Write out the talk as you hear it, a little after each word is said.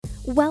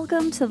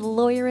Welcome to the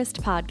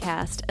Lawyerist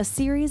Podcast, a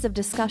series of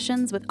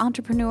discussions with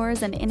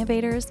entrepreneurs and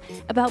innovators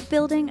about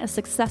building a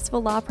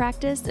successful law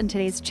practice in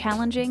today's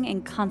challenging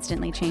and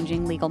constantly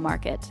changing legal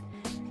market.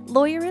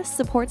 Lawyerist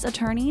supports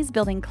attorneys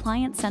building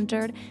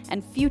client-centered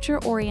and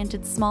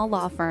future-oriented small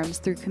law firms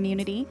through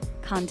community,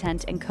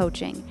 content, and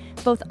coaching,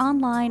 both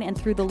online and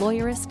through the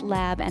Lawyerist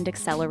Lab and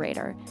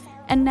Accelerator.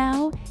 And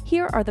now,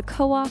 here are the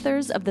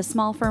co-authors of the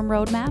Small Firm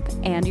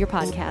Roadmap and your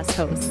podcast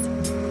hosts.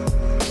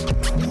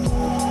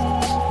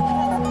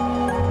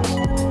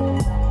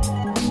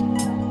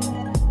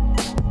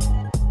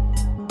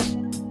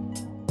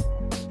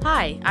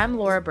 Hi, I'm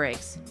Laura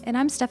Briggs. And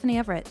I'm Stephanie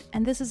Everett,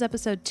 and this is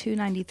episode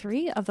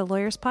 293 of the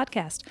Lawyerist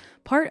Podcast,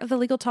 part of the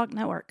Legal Talk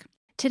Network.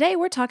 Today,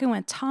 we're talking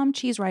with Tom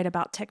Cheesewright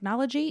about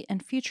technology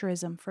and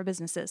futurism for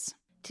businesses.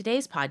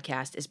 Today's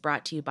podcast is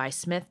brought to you by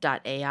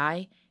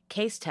Smith.ai,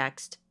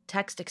 Casetext,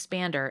 Text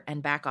Expander,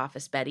 and Back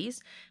Office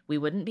Betties. We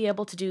wouldn't be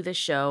able to do this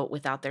show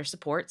without their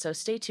support, so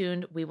stay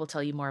tuned. We will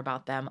tell you more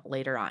about them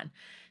later on.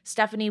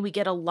 Stephanie, we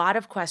get a lot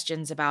of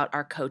questions about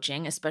our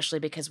coaching, especially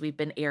because we've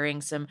been airing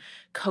some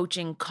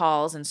coaching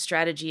calls and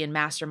strategy and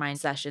mastermind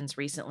sessions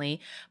recently,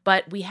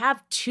 but we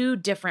have two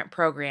different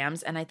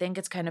programs, and I think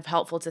it's kind of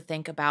helpful to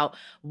think about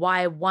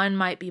why one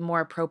might be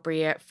more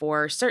appropriate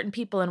for certain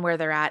people and where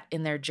they're at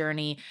in their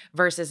journey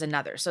versus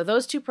another. So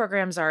those two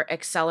programs are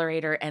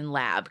Accelerator and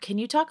Lab. Can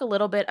you talk a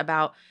little bit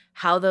about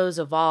how those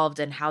evolved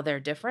and how they're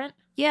different?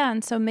 Yeah,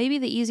 and so maybe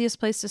the easiest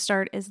place to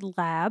start is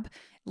Lab.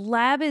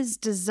 Lab is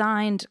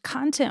designed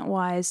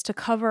content-wise to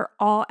cover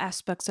all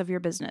aspects of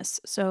your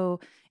business. So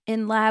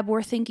in Lab,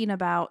 we're thinking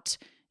about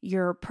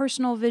your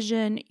personal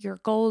vision, your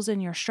goals,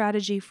 and your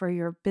strategy for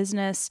your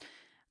business,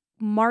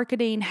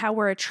 marketing, how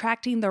we're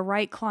attracting the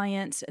right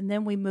clients, and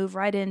then we move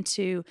right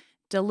into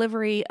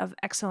delivery of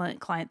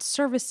excellent client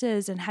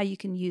services and how you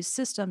can use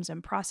systems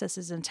and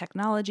processes and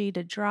technology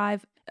to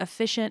drive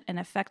efficient and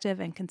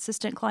effective and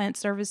consistent client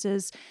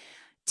services,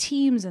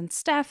 teams and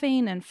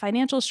staffing and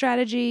financial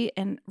strategy,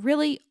 and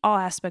really all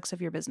aspects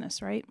of your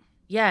business, right?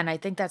 Yeah, and I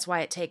think that's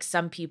why it takes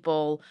some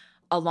people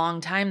a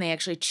long time. They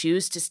actually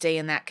choose to stay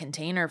in that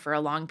container for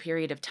a long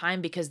period of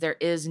time because there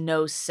is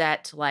no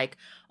set like,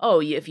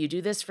 oh, if you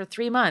do this for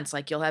 3 months,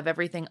 like you'll have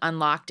everything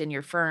unlocked in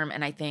your firm.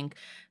 And I think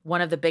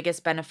one of the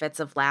biggest benefits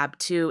of Lab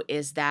too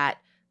is that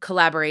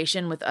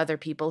collaboration with other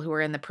people who are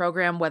in the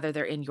program, whether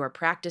they're in your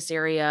practice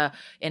area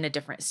in a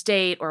different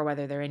state or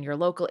whether they're in your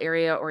local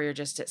area or you're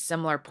just at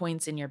similar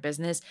points in your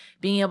business,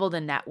 being able to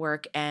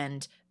network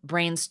and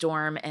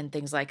brainstorm and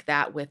things like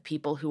that with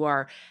people who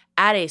are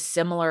at a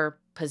similar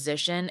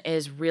position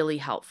is really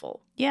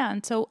helpful. Yeah.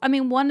 And so, I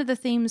mean, one of the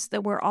themes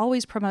that we're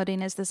always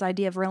promoting is this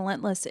idea of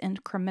relentless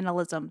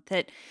incrementalism,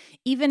 that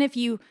even if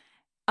you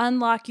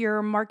unlock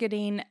your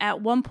marketing at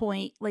one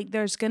point, like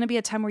there's going to be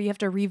a time where you have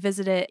to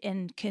revisit it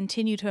and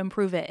continue to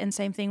improve it. And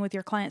same thing with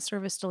your client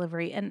service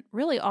delivery and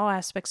really all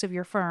aspects of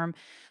your firm.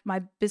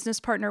 My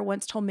business partner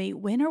once told me,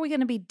 when are we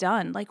going to be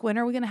done? Like, when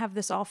are we going to have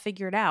this all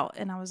figured out?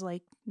 And I was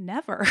like,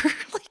 never.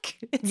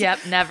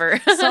 Never.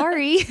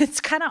 Sorry.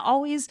 It's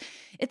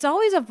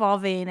always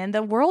evolving and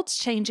the world's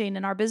changing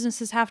and our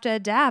businesses have to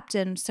adapt.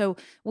 And so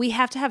we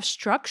have to have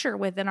structure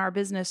within our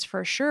business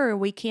for sure.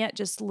 We can't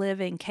just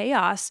live in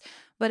chaos.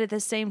 But at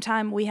the same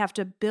time, we have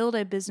to build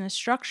a business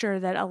structure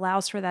that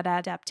allows for that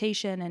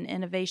adaptation and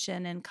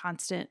innovation and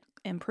constant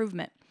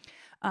improvement.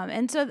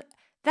 And so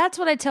that's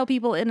what I tell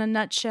people in a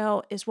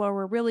nutshell is where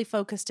we're really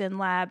focused in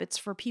Lab. It's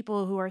for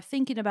people who are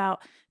thinking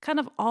about kind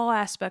of all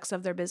aspects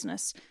of their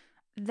business.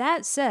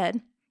 That said,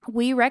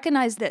 we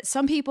recognize that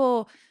some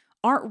people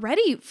aren't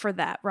ready for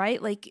that,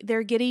 right? Like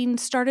they're getting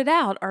started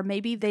out, or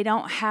maybe they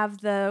don't have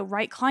the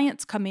right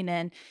clients coming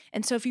in.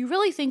 And so if you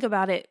really think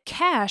about it,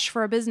 cash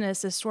for a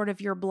business is sort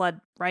of your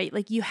blood, right?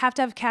 Like you have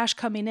to have cash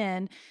coming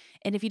in.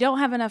 And if you don't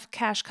have enough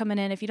cash coming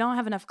in, if you don't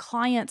have enough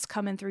clients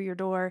coming through your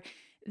door,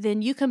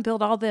 then you can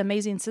build all the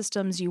amazing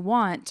systems you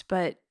want,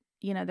 but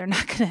they're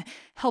not going to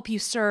help you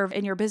serve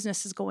and your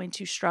business is going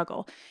to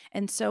struggle.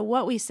 And so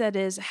what we said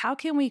is, how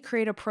can we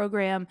create a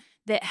program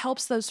that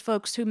helps those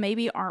folks who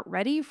maybe aren't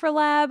ready for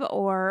Lab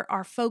or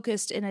are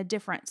focused in a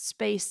different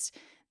space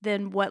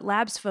than what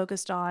Lab's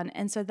focused on?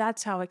 And so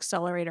that's how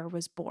Accelerator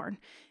was born.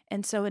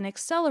 And so in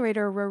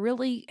Accelerator, we're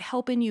really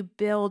helping you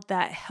build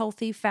that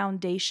healthy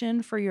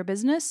foundation for your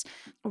business,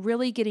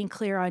 really getting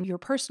clear on your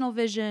personal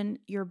vision,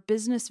 your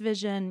business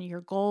vision,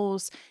 your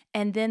goals,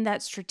 and then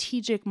that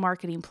strategic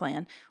marketing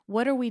plan.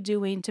 What are we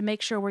doing to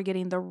make sure we're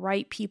getting the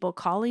right people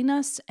calling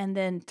us and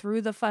then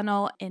through the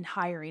funnel and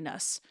hiring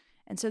us?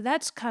 And so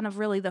that's kind of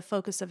really the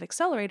focus of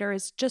Accelerator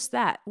is just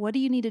that. What do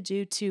you need to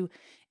do to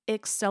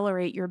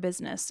accelerate your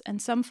business?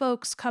 And some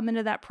folks come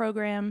into that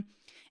program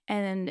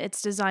and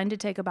it's designed to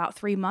take about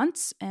 3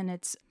 months and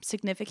it's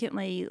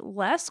significantly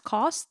less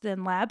cost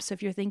than Lab. So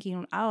if you're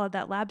thinking, oh,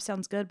 that Lab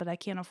sounds good, but I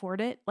can't afford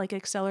it, like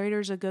Accelerator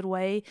is a good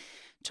way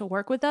to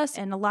work with us.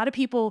 And a lot of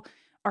people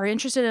are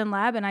interested in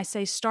Lab and I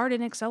say start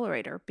in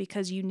Accelerator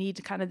because you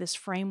need kind of this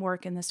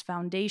framework and this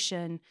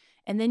foundation.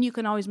 And then you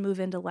can always move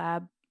into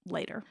Lab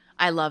later.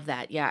 I love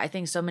that. Yeah, I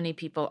think so many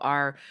people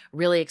are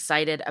really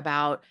excited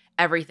about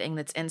everything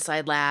that's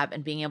inside lab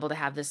and being able to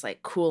have this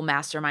like cool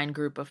mastermind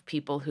group of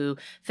people who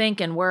think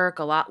and work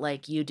a lot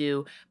like you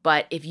do.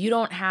 But if you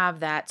don't have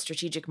that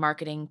strategic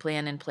marketing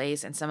plan in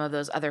place and some of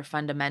those other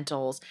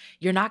fundamentals,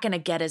 you're not going to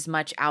get as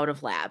much out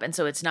of lab. And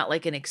so it's not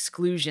like an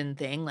exclusion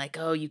thing, like,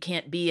 oh, you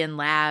can't be in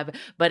lab,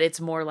 but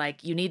it's more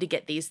like you need to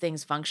get these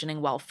things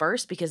functioning well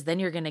first, because then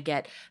you're going to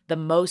get the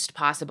most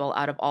possible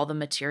out of all the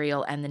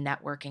material and the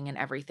networking and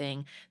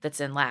everything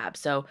that's in lab.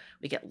 So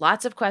we get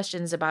lots of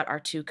questions about our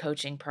 2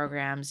 coaching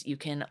programs. You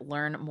can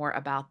learn more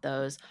about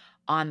those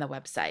on the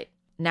website.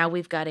 Now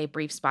we've got a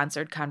brief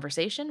sponsored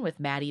conversation with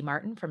Maddie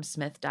Martin from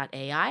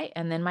Smith.ai,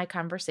 and then my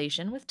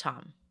conversation with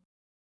Tom.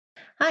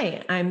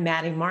 Hi, I'm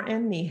Maddie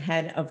Martin, the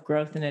head of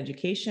growth and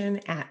education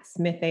at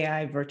Smith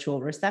AI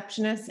Virtual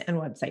Receptionist and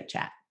Website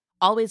Chat.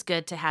 Always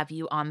good to have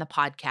you on the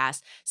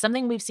podcast.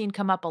 Something we've seen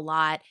come up a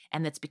lot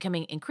and that's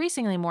becoming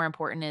increasingly more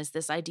important is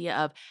this idea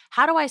of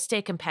how do I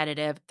stay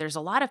competitive? There's a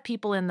lot of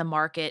people in the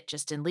market,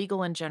 just in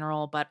legal in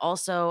general, but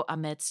also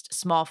amidst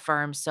small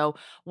firms. So,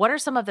 what are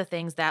some of the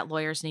things that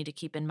lawyers need to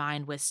keep in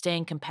mind with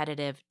staying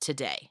competitive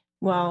today?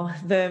 Well,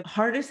 the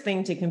hardest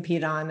thing to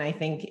compete on, I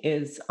think,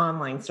 is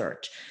online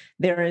search.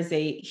 There is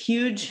a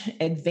huge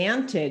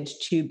advantage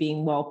to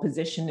being well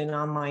positioned in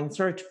online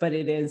search, but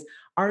it is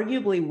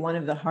arguably one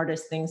of the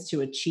hardest things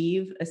to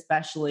achieve,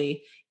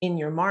 especially in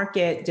your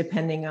market,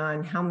 depending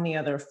on how many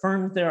other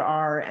firms there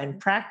are and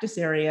practice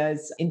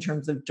areas in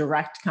terms of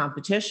direct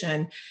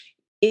competition.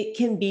 It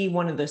can be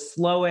one of the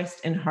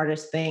slowest and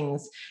hardest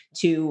things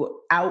to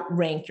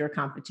outrank your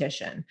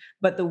competition.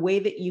 But the way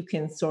that you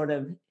can sort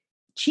of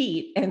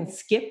cheat and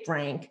skip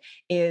rank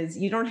is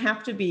you don't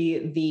have to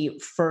be the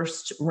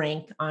first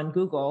rank on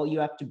Google.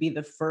 You have to be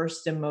the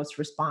first and most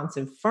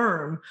responsive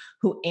firm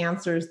who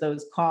answers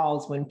those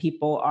calls when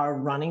people are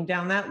running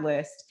down that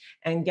list.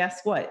 And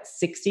guess what?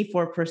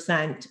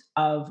 64%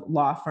 of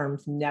law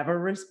firms never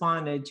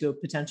responded to a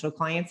potential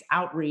client's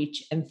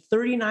outreach, and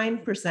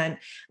 39%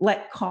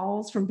 let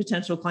calls from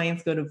potential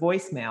clients go to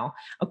voicemail,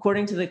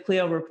 according to the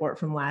Clio report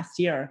from last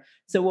year.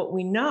 So what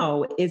we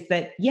know is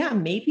that, yeah,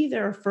 maybe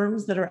there are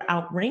firms that are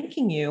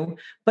outranking you,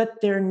 but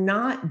they're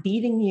not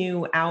beating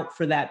you out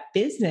for that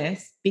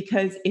business,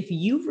 because if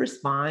you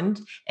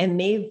respond and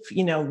they've,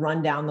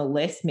 run down the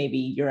list, maybe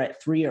you're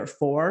at 3 or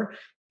 4,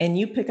 and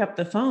you pick up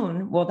the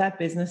phone, well, that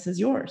business is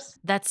yours.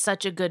 That's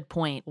such a good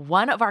point.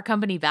 One of our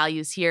company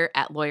values here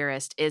at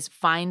Lawyerist is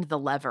find the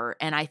lever.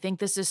 And I think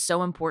this is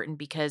so important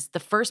because the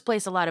first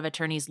place a lot of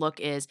attorneys look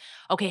is,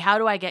 okay, how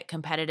do I get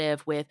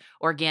competitive with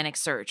organic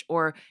search?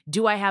 Or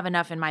do I have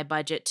enough in my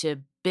budget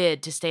to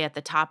bid to stay at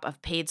the top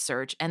of paid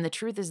search? And the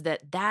truth is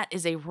that that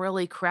is a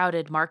really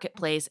crowded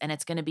marketplace, and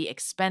it's going to be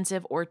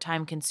expensive or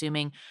time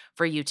consuming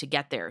for you to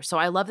get there. So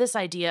I love this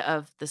idea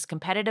of this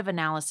competitive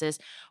analysis.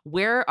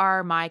 Where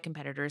are my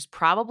competitors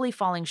probably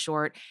falling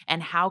short,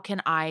 and how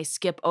can I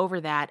skip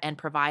over that and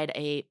provide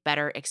a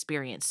better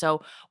experience?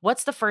 So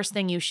what's the first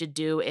thing you should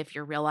do if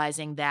you're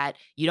realizing that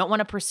you don't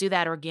want to pursue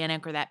that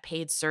organic or that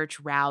paid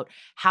search route?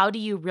 How do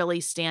you really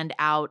stand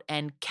out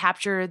and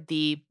capture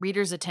the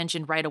reader's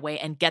attention right away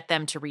and get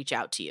them to reach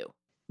out to you?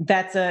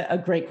 That's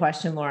a great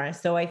question, Laura.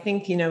 So I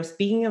think,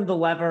 speaking of the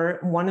lever,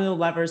 one of the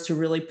levers to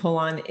really pull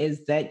on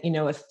is that,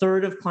 a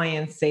third of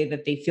clients say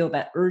that they feel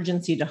that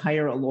urgency to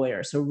hire a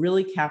lawyer. So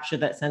really capture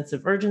that sense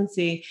of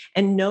urgency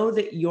and know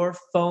that your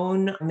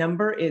phone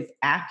number is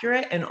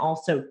accurate, and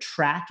also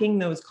tracking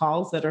those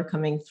calls that are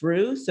coming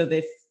through, so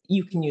that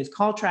you can use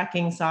call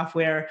tracking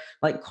software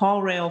like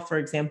CallRail, for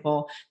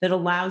example, that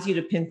allows you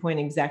to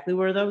pinpoint exactly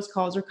where those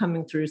calls are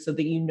coming through, so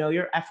that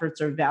your efforts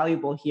are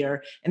valuable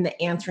here, and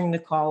that answering the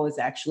call is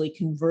actually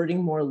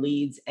converting more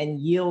leads and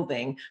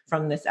yielding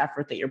from this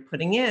effort that you're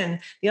putting in.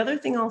 The other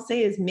thing I'll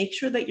say is make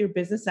sure that your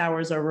business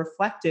hours are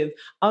reflective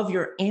of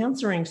your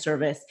answering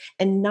service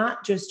and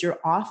not just your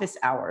office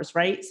hours,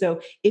 right?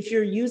 So if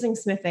you're using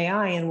Smith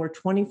AI and we're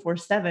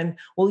 24/7,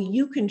 well,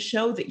 you can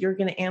show that you're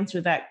going to answer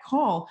that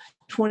call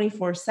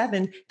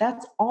 24/7,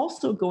 that's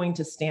also going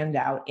to stand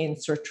out in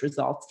search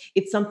results.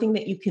 It's something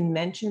that you can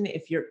mention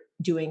if you're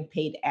doing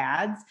paid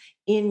ads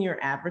in your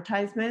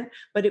advertisement,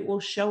 but it will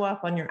show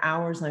up on your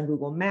hours on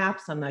Google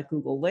Maps, on that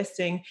Google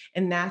listing.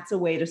 And that's a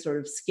way to sort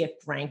of skip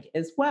rank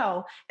as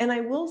well. And I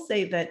will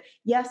say that,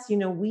 yes,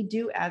 we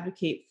do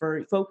advocate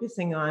for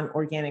focusing on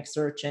organic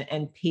search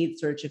and paid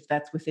search if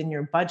that's within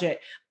your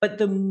budget. But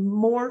the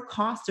more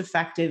cost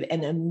effective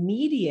and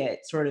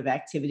immediate sort of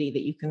activity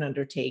that you can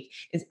undertake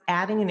is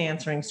adding an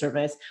answering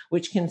service,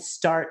 which can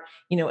start,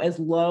 as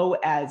low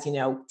as,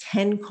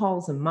 10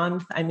 calls a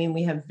month. I mean,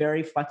 we have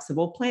very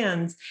flexible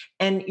plans,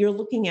 and you're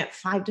looking at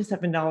 $5 to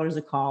 $7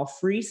 a call,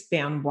 free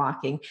spam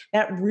blocking.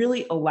 That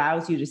really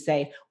allows you to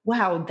say,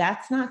 wow,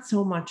 that's not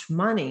so much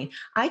money.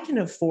 I can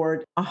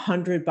afford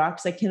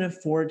 $100. I can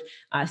afford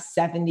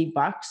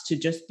 $70 to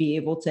just be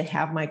able to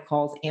have my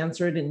calls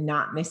answered and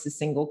not miss a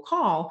single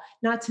call,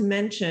 not to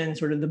mention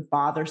sort of the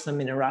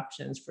bothersome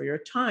interruptions for your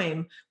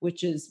time,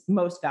 which is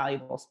most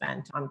valuable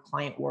spent on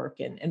client work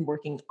and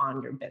working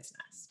on your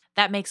business.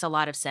 That makes a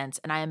lot of sense.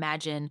 And I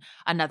imagine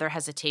another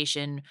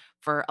hesitation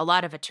for a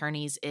lot of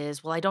attorneys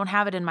is, well, I don't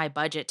have it in my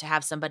budget to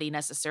have somebody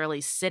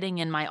necessarily sitting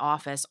in my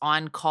office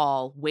on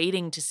call,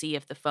 waiting to see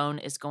if the phone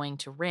is going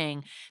to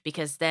ring,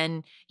 because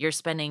then you're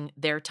spending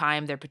their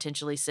time. They're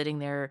potentially sitting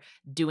there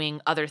doing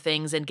other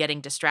things and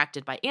getting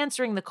distracted by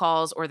answering the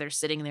calls, or they're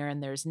sitting there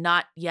and there's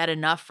not yet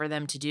enough for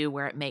them to do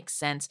where it makes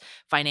sense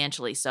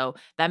financially. So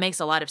that makes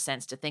a lot of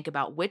sense to think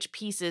about which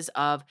pieces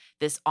of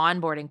this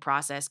onboarding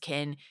process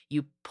can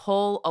you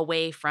pull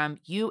away from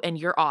you and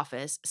your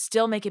office,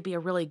 still make it be a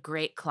really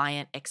great client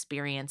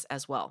experience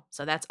as well.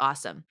 So that's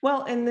awesome.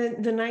 Well, and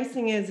the nice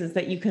thing is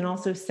that you can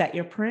also set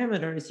your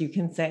parameters. You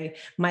can say,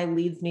 my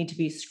leads need to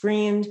be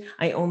screened.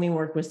 I only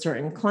work with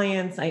certain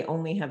clients. I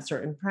only have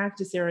certain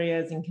practice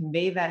areas, and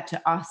convey that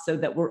to us so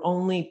that we're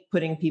only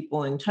putting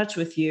people in touch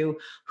with you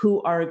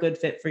who are a good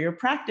fit for your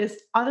practice.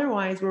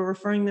 Otherwise, we're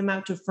referring them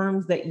out to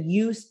firms that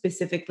you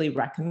specifically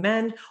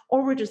recommend,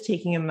 or we're just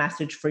taking a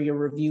message for your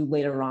review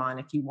later on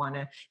if you want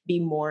to be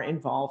more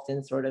involved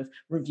in sort of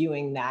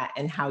reviewing that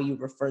and how you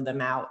refer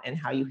them out and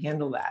how you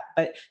handle that.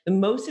 But the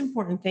most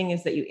important thing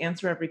is that you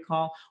answer every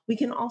call. We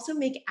can also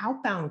make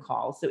outbound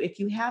calls. So if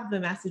you have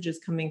the messages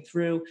coming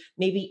through,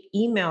 maybe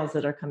emails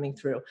that are coming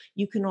through,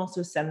 you can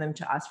also send them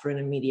to us for an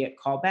immediate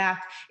call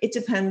back. It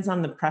depends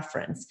on the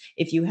preference.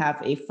 If you have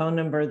a phone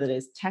number that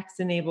is text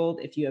enabled,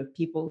 if you have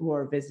people who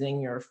are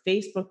visiting your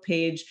Facebook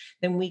page,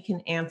 then we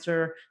can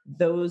answer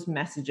those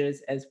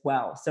messages as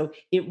well. So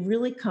it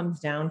really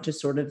comes down to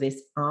sort of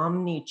this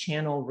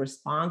omni-channel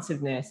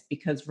responsiveness,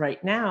 because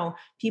right now,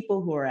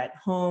 people who are at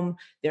home,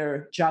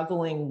 they're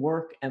juggling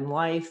work and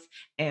life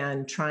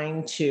and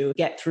trying to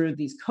get through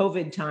these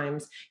COVID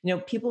times.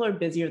 People are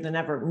busier than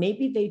ever.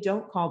 Maybe they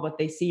don't call, but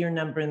they see your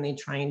number and they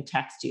try and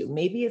text you.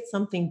 Maybe it's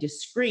something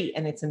discreet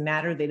and it's a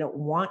matter they don't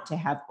want to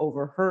have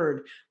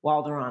overheard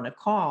while they're on a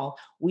call.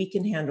 We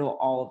can handle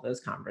all of those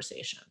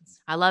conversations.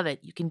 I love it.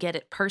 You can get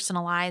it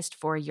personalized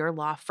for your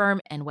law firm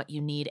and what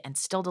you need and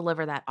still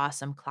deliver that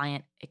awesome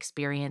client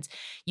experience.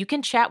 You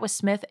can chat with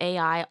Smith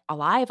AI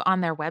live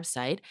on their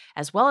website,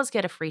 as well as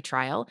get a free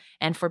trial.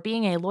 And for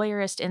being a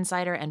Lawyerist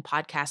Insider and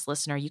podcast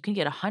listener, you can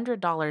get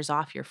 $100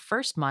 off your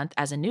first month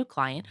as a new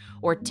client,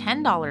 or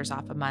 $10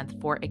 off a month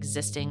for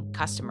existing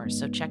customers.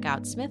 So check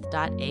out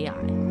smith.ai.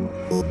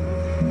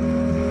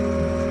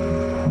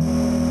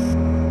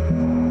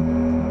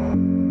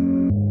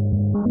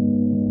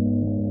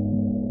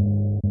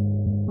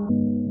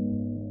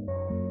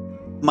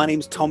 My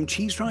name's Tom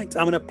Cheesewright.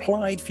 I'm an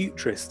applied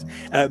futurist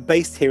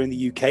based here in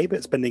the UK,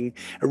 but spending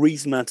a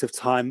reasonable amount of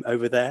time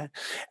over there.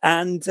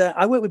 And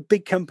I work with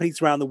big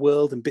companies around the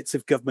world and bits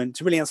of government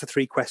to really answer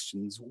three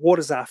questions. What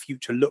does our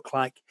future look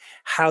like?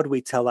 How do we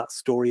tell that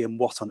story? And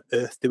what on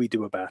earth do we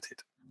do about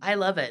it? I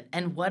love it.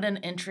 And what an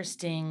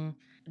interesting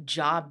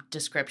job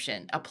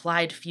description,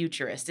 applied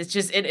futurist. It's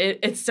just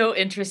it's so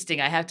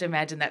interesting. I have to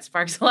imagine that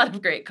sparks a lot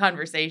of great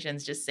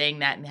conversations, just saying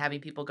that and having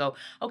people go,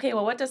 okay,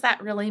 well, what does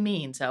that really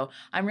mean? So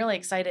I'm really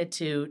excited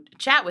to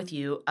chat with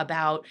you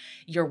about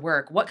your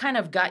work. What kind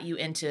of got you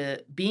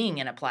into being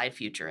an applied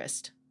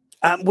futurist?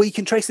 We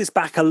can trace this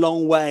back a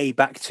long way,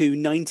 back to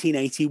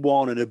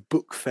 1981 at a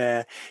book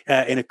fair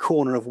in a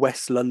corner of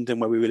West London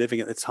where we were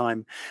living at the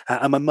time.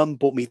 And my mum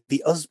bought me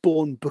the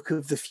Usborne Book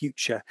of the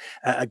Future,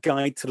 a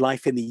guide to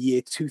life in the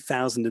year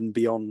 2000 and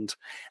beyond.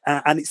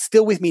 And it's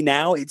still with me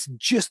now. It's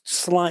just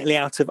slightly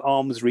out of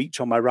arm's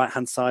reach on my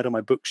right-hand side on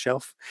my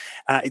bookshelf.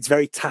 It's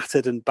very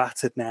tattered and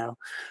battered now.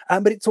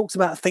 But it talks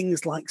about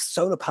things like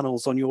solar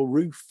panels on your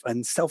roof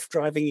and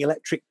self-driving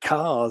electric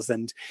cars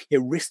and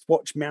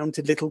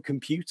wristwatch-mounted little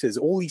computers.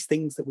 All these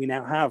things that we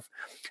now have.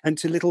 And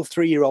to little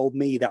 3-year-old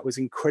me, that was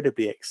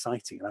incredibly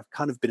exciting. And I've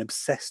kind of been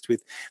obsessed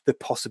with the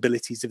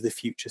possibilities of the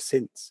future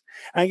since.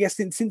 And I guess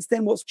since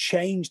then, what's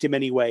changed in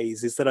many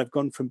ways is that I've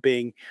gone from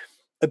being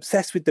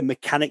obsessed with the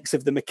mechanics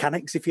of the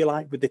mechanics, if you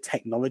like, with the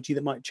technology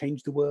that might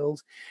change the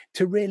world,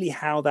 to really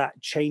how that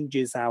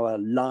changes our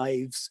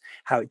lives,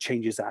 how it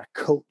changes our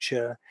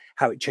culture,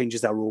 how it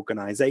changes our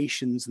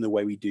organizations and the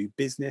way we do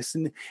business.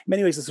 And in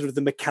many ways, it's sort of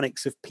the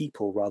mechanics of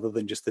people rather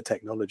than just the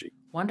technology.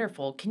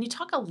 Wonderful. Can you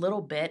talk a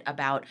little bit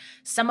about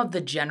some of the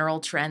general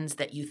trends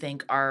that you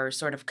think are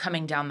sort of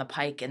coming down the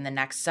pike in the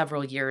next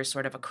several years,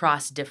 sort of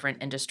across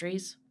different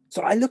industries?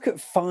 So I look at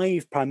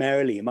 5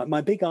 primarily. My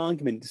big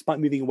argument,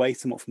 despite moving away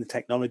somewhat from the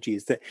technology,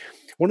 is that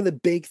one of the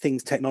big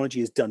things technology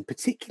has done,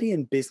 particularly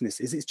in business,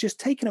 is it's just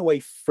taken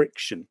away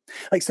friction.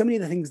 Like so many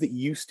of the things that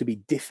used to be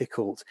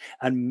difficult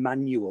and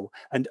manual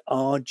and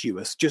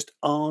arduous just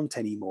aren't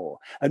anymore.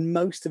 And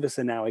most of us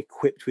are now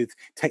equipped with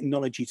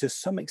technology to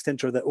some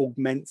extent or other that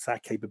augments our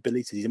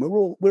capabilities. And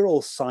we're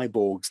all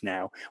cyborgs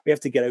now. We have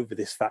to get over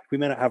this fact. We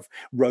may not have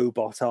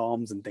robot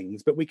arms and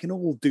things, but we can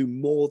all do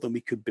more than we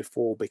could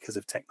before because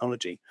of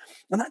technology.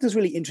 And that does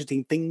really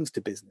interesting things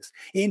to business.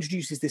 It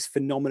introduces this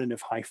phenomenon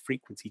of high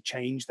frequency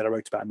change that I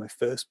wrote about in my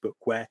first book,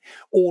 where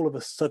all of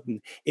a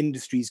sudden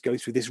industries go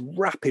through this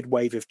rapid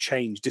wave of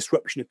change.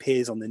 Disruption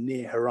appears on the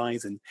near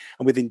horizon,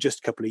 and within just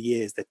a couple of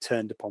years, they're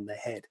turned upon their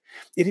head.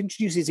 It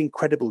introduces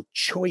incredible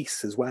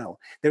choice as well.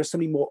 There are so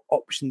many more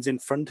options in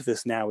front of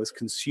us now as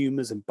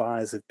consumers and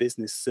buyers of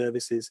business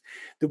services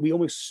that we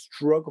almost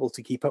struggle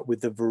to keep up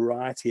with the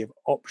variety of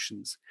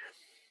options.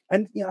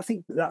 And I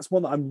think that's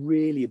one that I'm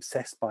really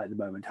obsessed by at the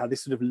moment, how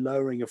this sort of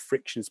lowering of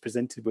friction is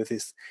presented with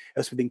us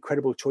with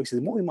incredible choices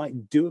and what we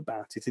might do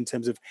about it in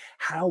terms of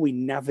how we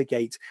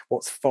navigate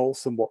what's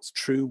false and what's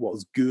true,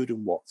 what's good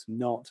and what's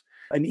not.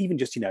 And even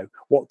just,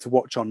 what to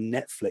watch on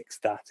Netflix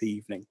that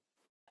evening.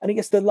 And I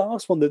guess the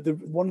last one,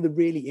 one of the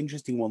really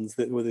interesting ones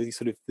that were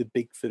the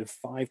big sort of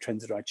 5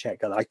 trends that I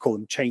check, I call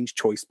them change,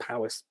 choice,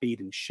 power, speed,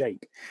 and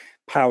shape.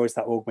 Power is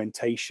that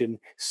augmentation.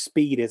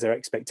 Speed is our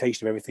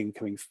expectation of everything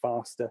coming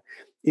faster.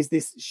 Is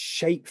this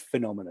shape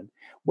phenomenon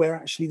where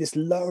actually this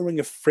lowering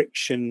of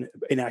friction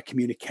in our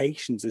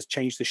communications has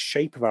changed the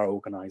shape of our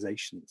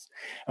organizations.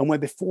 And where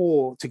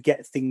before, to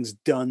get things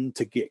done,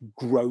 to get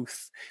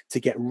growth, to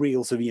get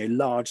real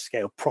large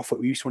scale profit,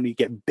 we used to want to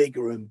get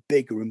bigger and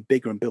bigger and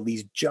bigger and build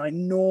these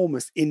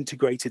ginormous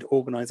integrated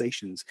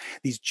organizations,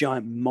 these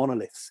giant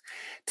monoliths.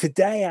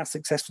 Today, our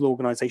successful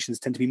organizations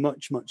tend to be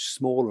much, much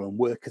smaller and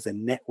work as a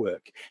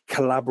network,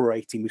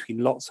 collaborating between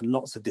lots and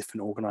lots of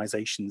different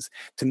organizations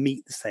to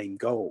meet the same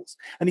goals.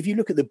 And if you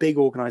look at the big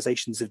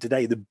organizations of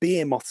today, the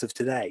behemoths of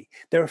today,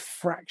 they're a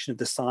fraction of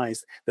the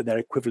size that their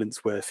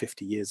equivalents were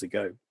 50 years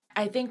ago.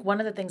 I think one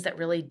of the things that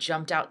really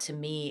jumped out to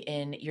me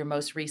in your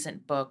most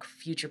recent book,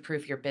 Future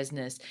Proof Your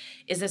Business,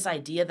 is this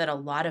idea that a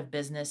lot of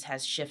business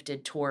has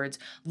shifted towards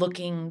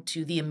looking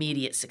to the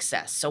immediate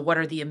success. So what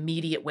are the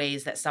immediate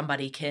ways that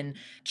somebody can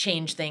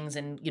change things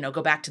and,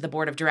 go back to the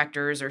board of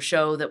directors or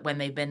show that when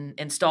they've been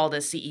installed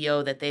as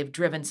CEO that they've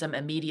driven some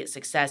immediate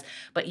success,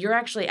 but you're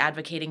actually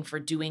advocating for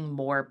doing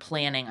more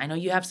planning. I know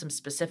you have some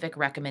specific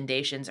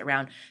recommendations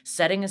around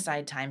setting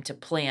aside time to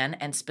plan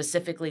and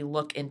specifically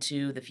look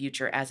into the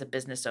future as a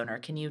business owner.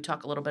 Can you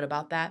talk a little bit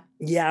about that?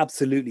 Yeah,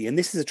 absolutely. And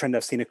this is a trend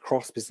I've seen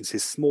across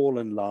businesses, small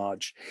and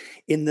large,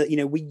 in that,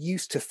 we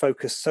used to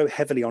focus so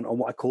heavily on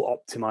what I call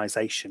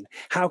optimization.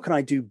 How can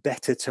I do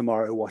better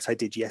tomorrow what I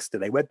did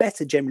yesterday? Where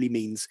better generally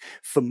means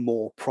for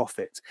more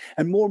profit.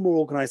 And more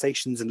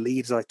organizations and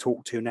leaders I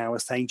talk to now are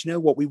saying, do you know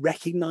what? We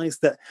recognize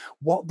that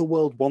what the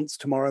world wants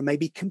tomorrow may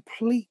be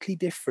completely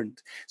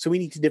different. So we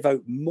need to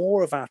devote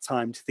more of our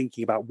time to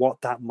thinking about what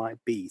that might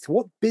be. So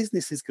what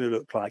business is going to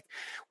look like,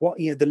 what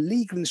the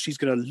legal industry is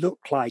going to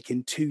look like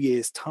in 2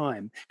 years'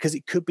 time, because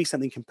it could be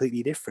something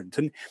completely different.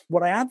 And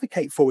what I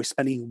advocate for is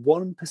spending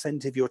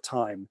 1% of your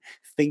time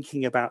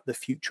thinking about the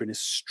future in a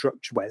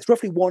structured way. It's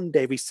roughly 1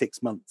 day every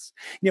 6 months.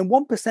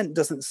 1%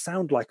 doesn't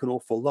sound like an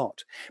awful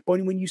lot,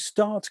 but when you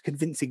start to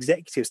convince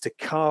executives to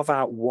carve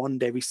out 1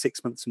 day every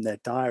 6 months from their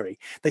diary,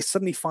 they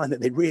suddenly find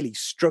that they really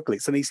struggle.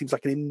 It suddenly seems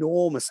like an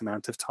enormous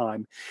amount of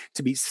time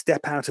to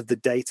step out of the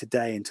day to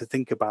day and to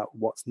think about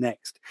what's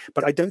next.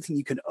 But I don't think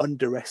you can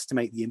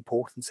underestimate the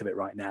importance of it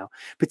right now,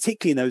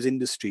 particularly in those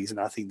industries, and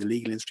I think the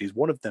legal industry is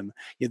one of them,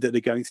 that are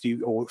going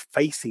through or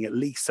facing at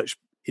least such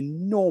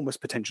enormous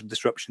potential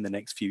disruption in the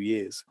next few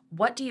years.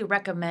 What do you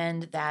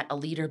recommend that a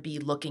leader be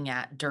looking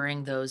at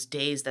during those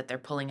days that they're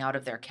pulling out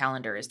of their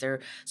calendar? Is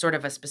there sort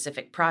of a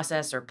specific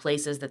process or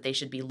places that they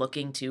should be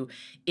looking to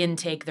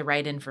intake the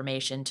right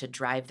information to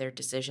drive their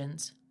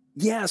decisions?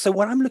 Yeah, so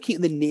when I'm looking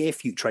at the near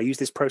future, I use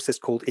this process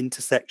called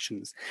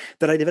intersections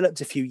that I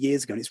developed a few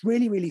years ago, and it's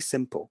really, really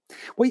simple.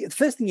 Well, the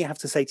first thing you have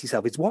to say to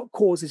yourself is, what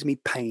causes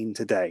me pain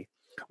today?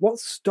 What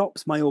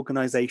stops my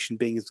organization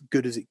being as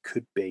good as it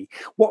could be?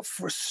 What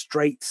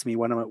frustrates me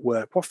when I'm at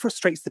work? What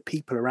frustrates the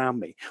people around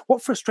me?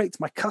 What frustrates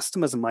my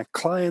customers and my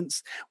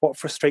clients? What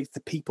frustrates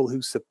the people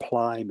who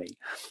supply me?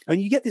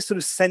 And you get this sort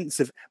of sense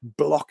of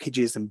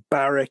blockages and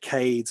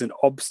barricades and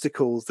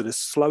obstacles that are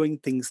slowing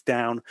things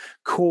down,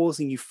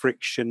 causing you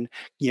friction,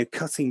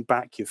 cutting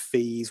back your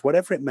fees,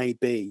 whatever it may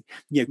be,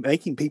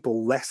 making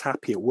people less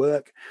happy at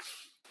work.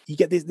 You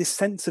get this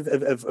sense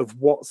of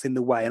what's in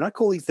the way. And I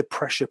call these the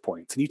pressure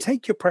points. And you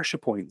take your pressure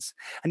points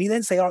and you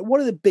then say, all right, what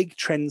are the big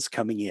trends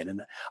coming in?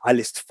 And I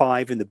list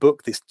 5 in the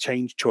book: this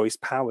change, choice,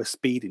 power,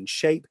 speed, and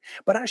shape.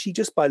 But actually,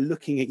 just by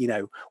looking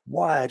at,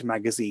 Wired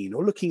magazine,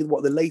 or looking at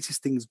what the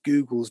latest things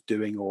Google's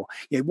doing, or,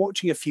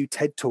 watching a few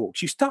TED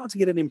Talks, you start to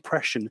get an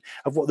impression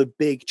of what the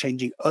big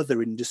changing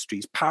other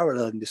industries,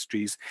 parallel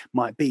industries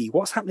might be.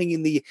 What's happening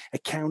in the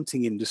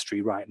accounting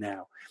industry right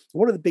now?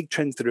 What are the big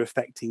trends that are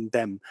affecting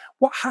them?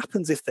 What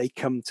happens if they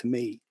come to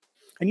me?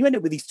 And you end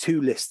up with these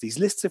 2 lists, these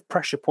lists of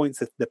pressure points,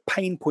 the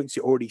pain points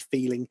you're already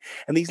feeling,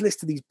 and these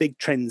lists of these big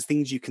trends,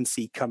 things you can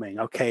see coming.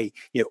 Okay,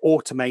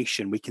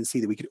 automation, we can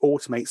see that we could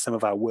automate some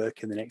of our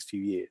work in the next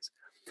few years.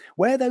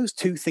 Where those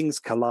 2 things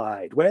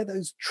collide, where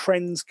those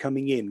trends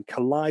coming in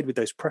collide with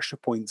those pressure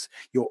points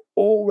you're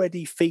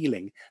already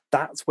feeling,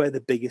 that's where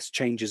the biggest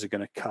changes are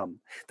going to come.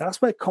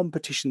 That's where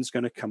competition is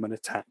going to come and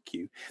attack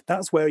you.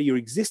 That's where your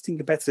existing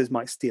competitors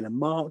might steal a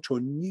march, or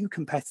new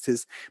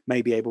competitors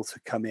may be able to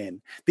come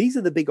in. These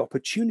are the big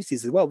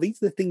opportunities as well.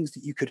 These are the things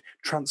that you could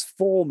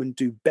transform and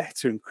do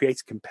better and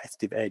create a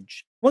competitive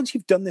edge. Once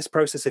you've done this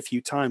process a few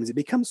times, it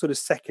becomes sort of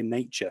second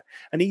nature.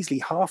 And easily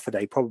half a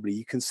day, probably,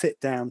 you can sit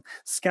down,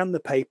 scan the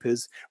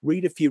papers,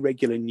 read a few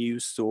regular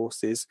news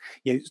sources,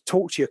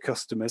 talk to your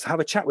customers, have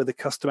a chat with the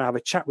customer, have a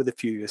chat with a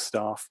few of your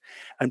staff,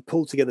 and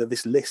pull together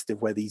this list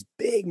of where these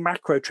big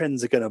macro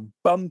trends are going to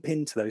bump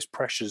into those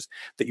pressures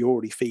that you're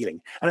already feeling.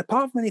 And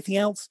apart from anything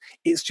else,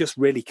 it's just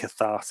really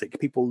cathartic.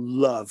 People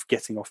love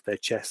getting off their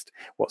chest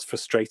what's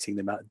frustrating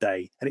them that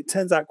day. And it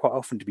turns out quite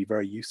often to be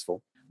very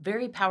useful.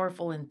 Very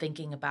powerful in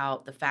thinking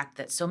about the fact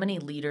that so many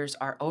leaders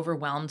are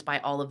overwhelmed by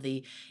all of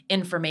the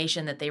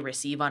information that they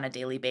receive on a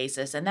daily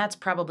basis. And that's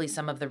probably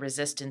some of the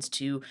resistance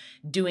to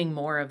doing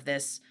more of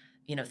this,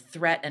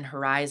 threat and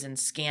horizon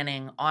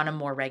scanning on a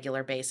more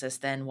regular basis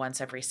than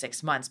once every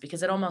 6 months,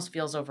 because it almost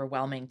feels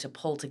overwhelming to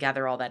pull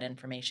together all that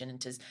information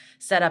and to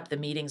set up the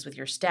meetings with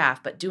your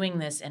staff. But doing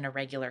this in a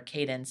regular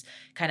cadence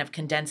kind of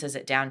condenses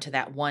it down to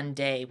that one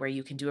day where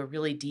you can do a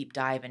really deep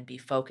dive and be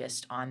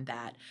focused on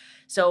that.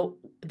 So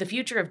the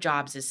future of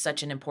jobs is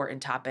such an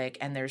important topic,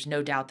 and there's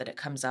no doubt that it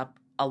comes up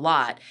a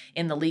lot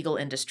in the legal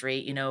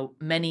industry.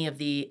 Many of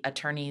the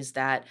attorneys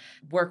that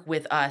work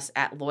with us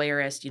at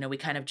Lawyerist, we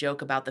kind of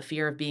joke about the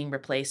fear of being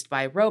replaced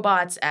by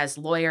robots as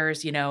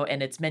lawyers,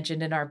 and it's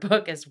mentioned in our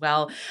book as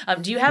well.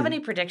 Do you have any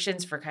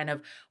predictions for kind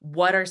of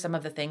what are some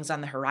of the things on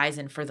the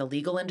horizon for the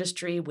legal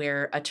industry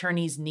where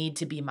attorneys need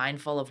to be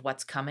mindful of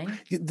what's coming?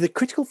 The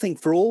critical thing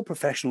for all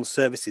professional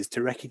services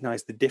to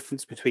recognize the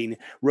difference between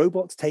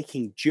robots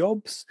taking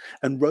jobs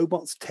and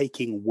robots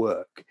taking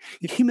work.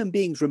 Human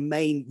beings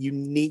remain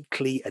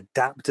uniquely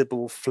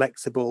adaptable,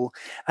 flexible,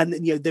 and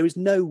there is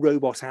no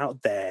robot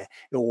out there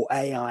or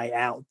AI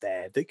out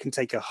there that can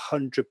take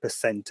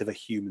 100% of a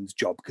human's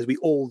job, because we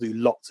all do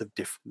lots of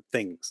different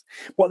things.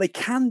 What they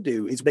can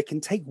do is they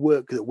can take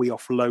work that we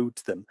offload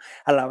to them,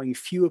 allowing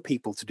fewer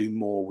people to do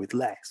more with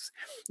less.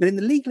 And in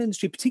the legal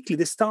industry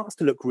particularly, this starts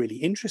to look really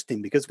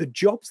interesting, because the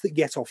jobs that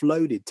get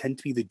offloaded tend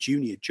to be the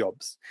junior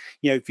jobs.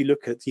 If you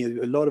look at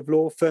a lot of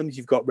law firms,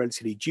 you've got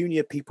relatively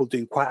junior people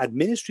doing quite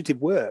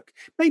administrative work,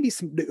 maybe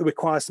that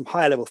requires some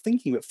higher level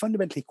thinking, but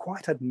fundamentally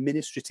quite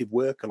administrative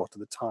work a lot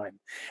of the time.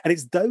 And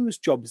it's those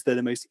jobs that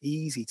are most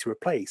easy to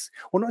replace,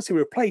 or not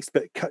necessarily replace,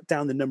 but cut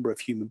down the number of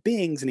human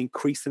beings and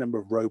increase the number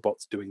of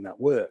robots doing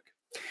that work.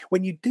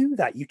 When you do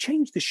that, you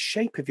change the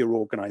shape of your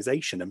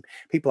organization. And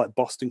people like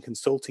Boston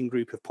Consulting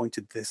Group have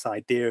pointed to this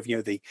idea of,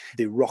 the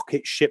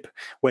rocket ship,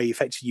 where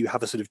effectively you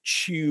have a sort of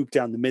tube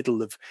down the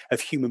middle of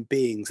human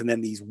beings, and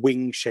then these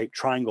wing-shaped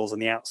triangles on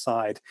the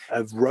outside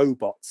of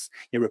robots,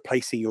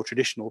 replacing your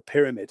traditional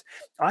pyramid.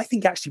 I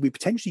think actually we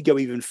potentially go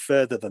even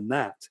further than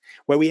that,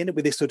 where we end up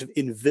with this sort of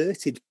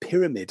inverted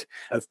pyramid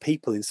of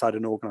people inside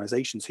an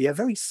organization. So you have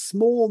a very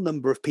small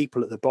number of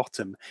people at the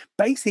bottom,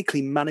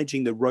 basically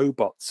managing the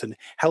robots and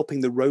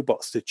helping the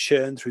robots to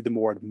churn through the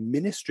more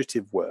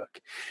administrative work,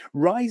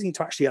 rising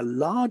to actually a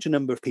larger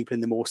number of people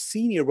in the more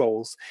senior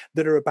roles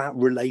that are about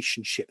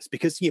relationships,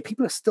 because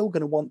people are still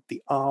going to want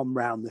the arm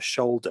round the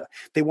shoulder.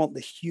 They want the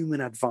human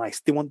advice.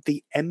 They want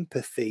the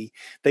empathy.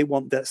 They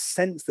want that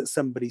sense that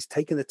somebody's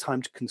taken the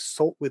time to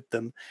consult with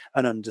them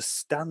and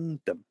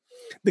understand them.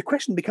 The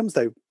question becomes,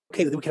 though,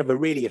 okay, we can have a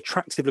really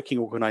attractive looking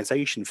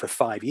organization for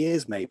 5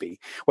 years, maybe,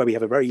 where we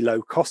have a very low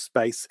cost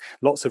base,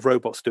 lots of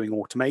robots doing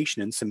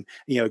automation, and some,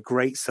 a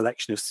great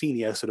selection of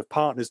senior sort of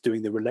partners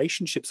doing the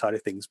relationship side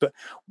of things. But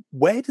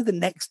where do the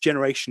next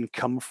generation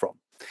come from?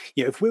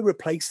 If we're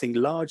replacing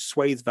large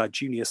swathes of our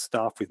junior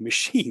staff with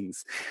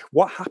machines,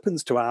 what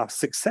happens to our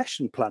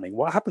succession planning?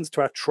 What happens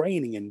to our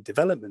training and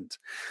development?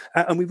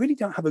 And we really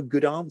don't have a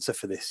good answer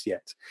for this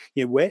yet.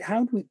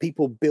 How do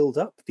people build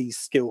up these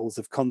skills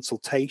of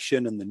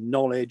consultation and the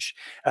knowledge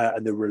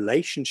and the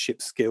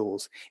relationship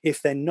skills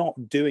if they're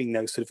not doing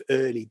those sort of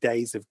early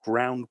days of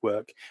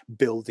groundwork,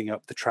 building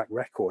up the track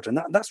record? And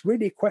that's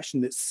really a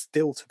question that's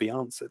still to be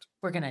answered.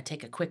 We're going to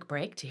take a quick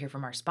break to hear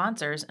from our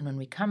sponsors, and when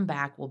we come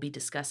back, we'll be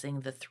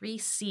discussing the 3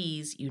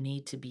 C's you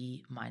need to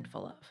be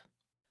mindful of.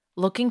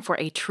 Looking for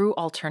a true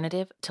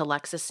alternative to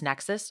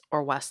LexisNexis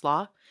or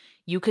Westlaw?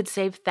 You could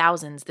save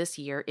thousands this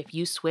year if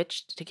you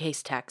switched to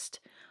Casetext.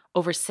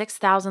 Over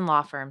 6,000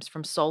 law firms,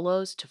 from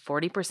solos to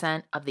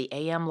 40% of the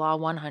AM Law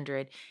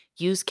 100,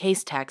 use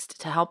Casetext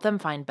to help them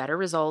find better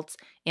results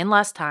in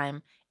less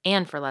time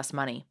and for less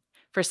money.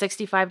 For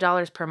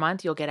 $65 per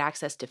month, you'll get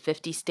access to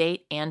 50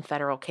 state and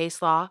federal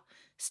case law,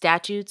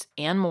 statutes,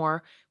 and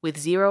more with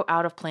 0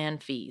 out-of-plan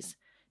fees.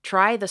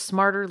 Try the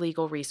smarter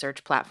legal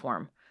research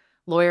platform.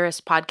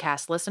 Lawyerist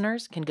podcast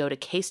listeners can go to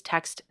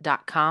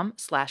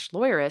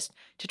casetext.com/lawyerist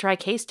to try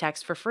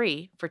Casetext for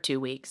free for 2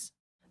 weeks.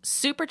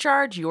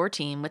 Supercharge your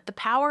team with the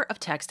power of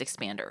Text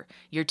Expander.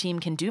 Your team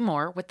can do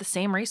more with the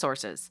same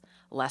resources.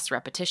 Less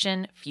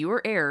repetition,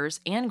 fewer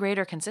errors, and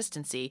greater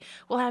consistency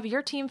will have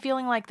your team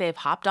feeling like they've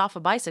hopped off a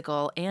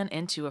bicycle and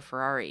into a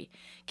Ferrari.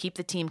 Keep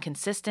the team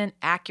consistent,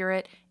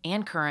 accurate,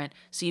 and current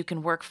so you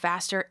can work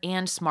faster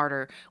and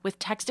smarter with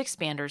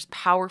TextExpander's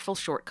powerful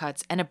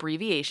shortcuts and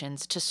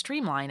abbreviations to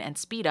streamline and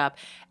speed up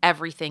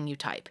everything you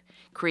type.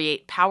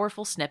 Create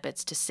powerful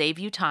snippets to save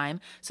you time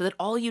so that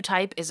all you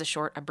type is a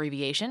short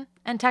abbreviation,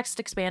 and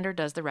TextExpander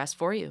does the rest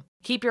for you.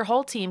 Keep your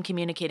whole team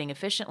communicating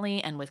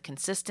efficiently and with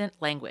consistent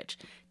language.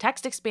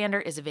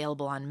 TextExpander is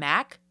available on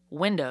Mac,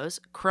 Windows,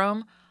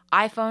 Chrome,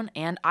 iPhone,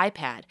 and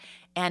iPad.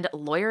 And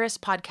Lawyerist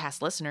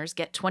podcast listeners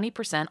get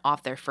 20%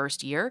 off their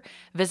first year.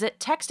 Visit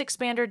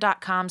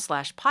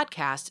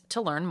textexpander.com/podcast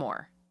to learn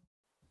more.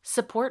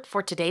 Support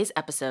for today's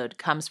episode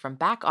comes from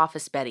Back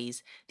Office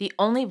Betties, the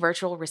only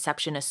virtual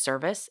receptionist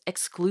service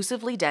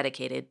exclusively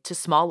dedicated to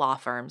small law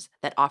firms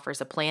that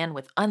offers a plan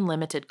with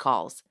unlimited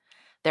calls.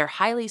 Their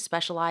highly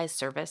specialized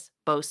service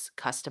boasts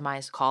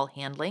customized call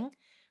handling,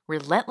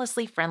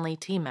 relentlessly friendly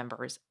team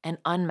members, and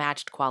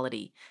unmatched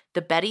quality.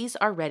 The Betties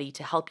are ready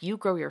to help you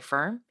grow your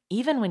firm,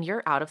 even when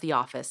you're out of the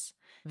office.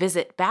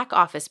 Visit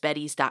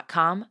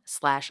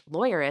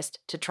backofficebetties.com/lawyerist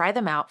to try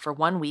them out for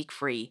 1 week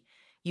free.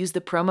 Use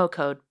the promo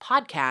code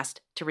PODCAST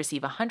to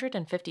receive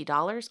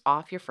 $150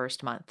 off your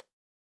first month.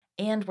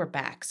 And we're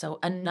back. So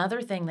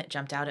another thing that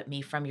jumped out at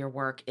me from your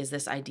work is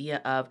this idea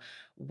of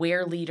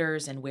where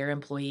leaders and where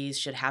employees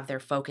should have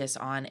their focus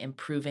on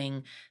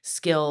improving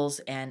skills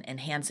and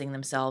enhancing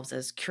themselves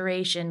as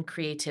curation,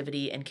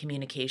 creativity, and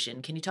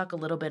communication. Can you talk a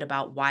little bit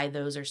about why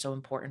those are so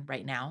important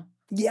right now?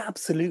 Yeah,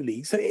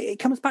 absolutely. So it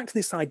comes back to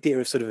this idea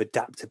of sort of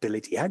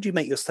adaptability. How do you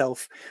make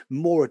yourself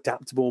more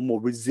adaptable,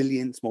 more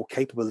resilient, more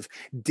capable of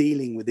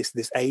dealing with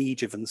this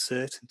age of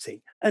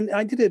uncertainty? And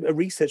I did a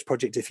research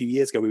project a few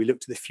years ago where we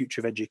looked at the future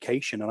of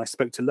education, and I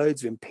spoke to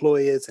loads of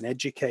employers and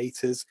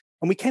educators.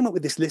 And we came up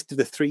with this list of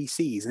the 3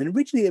 C's. And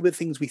originally, they were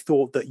things we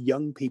thought that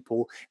young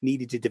people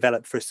needed to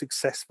develop for a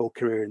successful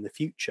career in the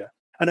future.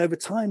 And over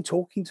time,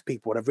 talking to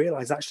people, what I've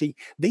realized actually,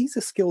 these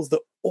are skills that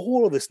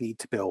all of us need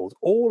to build,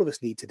 all of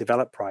us need to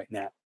develop right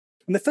now.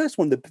 And the first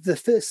one, the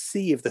first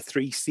C of the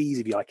 3 C's,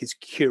 if you like, is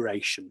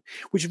curation,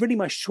 which is really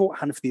my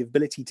shorthand for the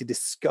ability to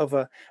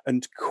discover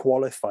and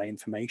qualify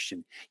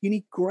information. You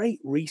need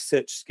great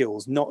research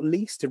skills, not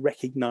least to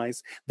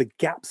recognize the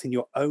gaps in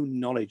your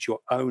own knowledge, your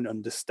own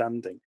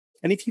understanding.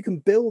 And if you can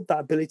build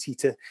that ability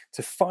to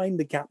find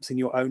the gaps in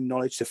your own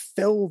knowledge, to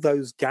fill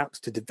those gaps,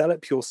 to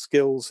develop your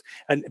skills,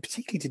 and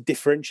particularly to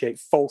differentiate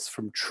false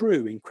from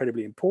true,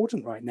 incredibly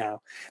important right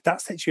now,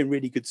 that sets you in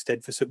really good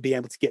stead for being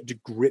able to get to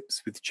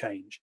grips with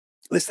change.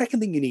 The second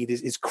thing you need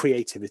is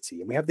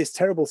creativity. And we have this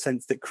terrible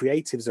sense that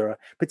creatives are a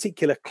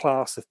particular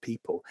class of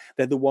people.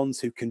 They're the ones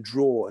who can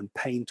draw and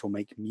paint or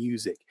make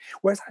music.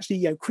 Whereas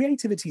actually,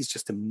 creativity is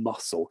just a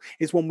muscle.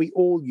 It's one we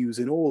all use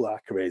in all our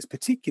careers,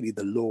 particularly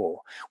the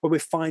law, where we're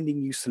finding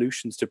new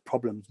solutions to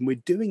problems. And we're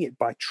doing it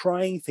by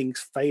trying things,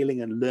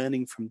 failing, and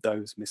learning from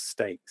those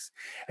mistakes.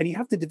 And you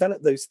have to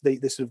develop the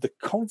sort of the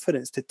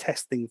confidence to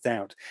test things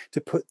out, to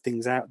put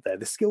things out there,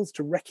 the skills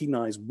to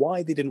recognize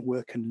why they didn't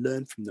work and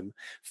learn from them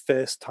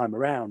first time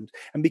around,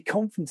 and be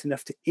confident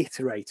enough to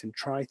iterate and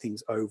try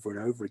things over and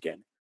over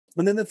again.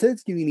 And then the third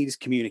skill you need is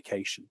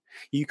communication.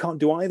 You can't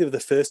do either of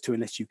the first two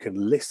unless you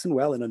can listen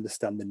well and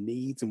understand the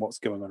needs and what's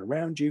going on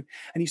around you.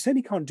 And you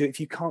certainly can't do it if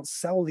you can't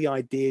sell the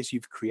ideas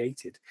you've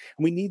created.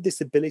 And we need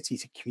this ability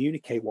to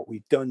communicate what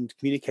we've done, to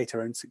communicate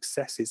our own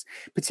successes,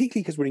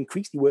 particularly because we're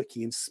increasingly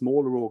working in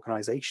smaller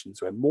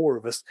organizations where more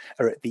of us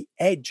are at the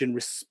edge and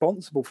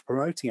responsible for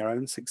promoting our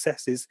own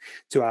successes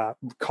to our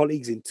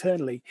colleagues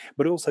internally,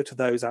 but also to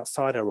those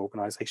outside our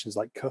organizations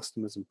like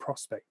customers and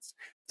prospects.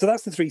 So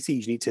that's the 3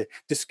 C's. You need to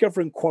discover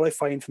and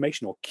qualify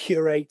information, or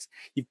curate.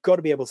 You've got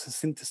to be able to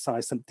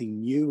synthesize something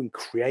new and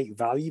create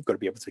value. You've got to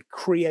be able to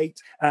create,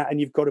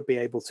 and you've got to be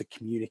able to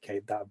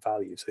communicate that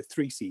value. So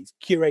 3 C's: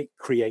 curate,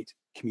 create,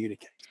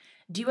 communicate.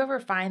 Do you ever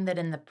find that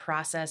in the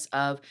process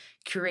of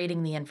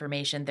curating the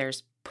information,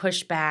 there's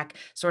pushback,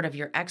 sort of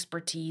your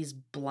expertise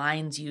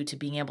blinds you to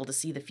being able to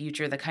see the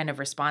future, the kind of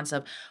response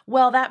of,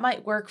 well, that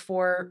might work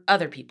for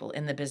other people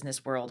in the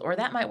business world, or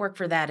that might work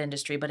for that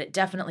industry, but it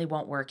definitely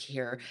won't work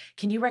here.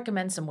 Can you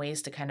recommend some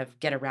ways to kind of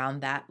get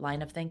around that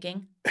line of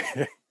thinking?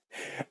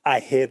 I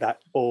hear that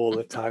all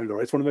the time,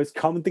 Laura. It's one of the most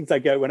common things I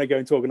go when I go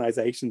into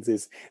organizations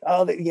is,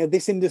 oh,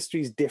 this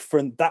industry is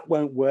different. That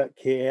won't work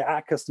here.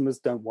 Our customers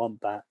don't want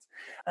that.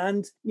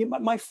 And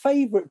my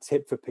favorite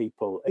tip for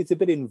people, it's a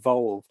bit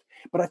involved,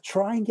 but I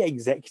try and get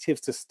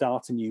executives to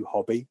start a new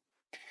hobby.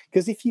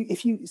 Because if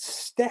you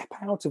step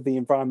out of the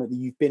environment that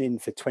you've been in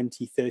for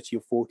 20, 30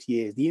 or 40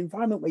 years, the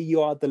environment where you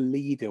are the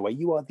leader, where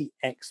you are the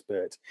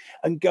expert,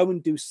 and go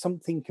and do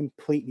something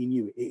completely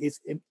new, it is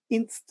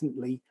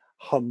instantly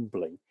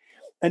humbling.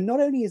 And not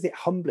only is it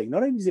humbling,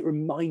 not only does it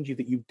remind you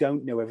that you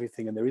don't know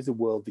everything and there is a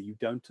world that you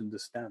don't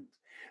understand,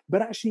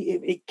 But actually,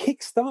 it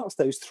kickstarts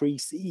those 3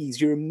 Cs.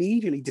 You're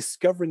immediately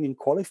discovering and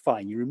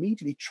qualifying. You're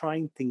immediately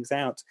trying things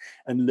out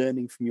and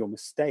learning from your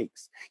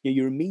mistakes.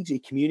 You're immediately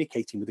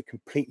communicating with a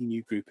completely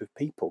new group of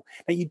people.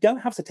 Now, you don't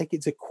have to take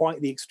it to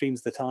quite the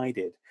extremes that I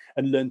did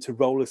and learn to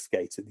roller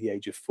skate at the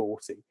age of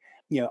 40.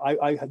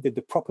 I did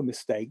the proper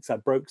mistakes. I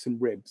broke some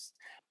ribs.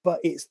 But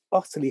it's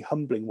utterly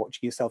humbling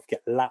watching yourself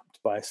get lapped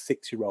by a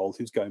 6-year-old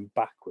who's going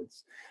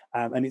backwards.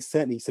 And it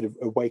certainly sort of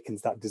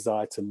awakens that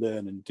desire to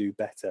learn and do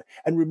better,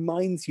 and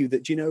reminds you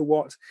that, you know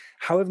what,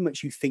 however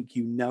much you think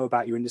you know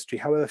about your industry,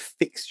 however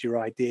fixed your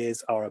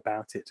ideas are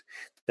about it,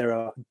 there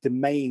are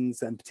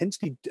domains and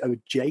potentially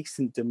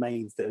adjacent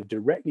domains that are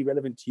directly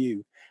relevant to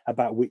you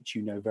about which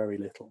you know very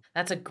little.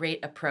 That's a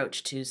great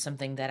approach to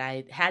something that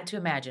I had to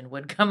imagine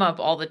would come up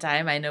all the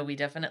time. I know we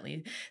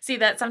definitely see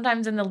that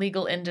sometimes in the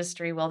legal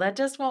industry. Well, that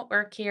just won't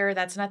work here.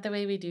 That's not the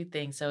way we do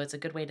things. So it's a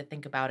good way to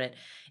think about it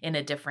in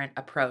a different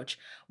approach.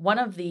 One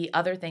of the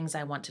other things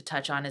I want to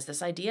touch on is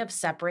this idea of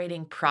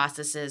separating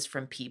processes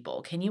from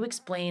people. Can you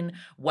explain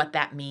what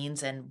that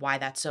means and why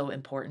that's so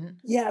important?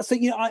 Yeah, so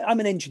I'm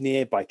an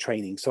engineer by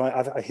training, so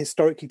I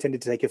historically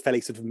tended to take a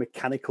fairly sort of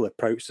mechanical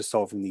approach to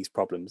solving these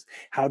problems.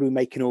 How do we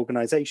make an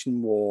organization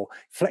more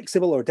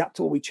flexible or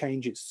adaptable? We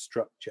change its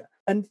structure.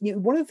 And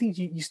one of the things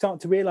you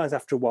start to realize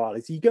after a while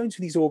is you go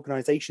into these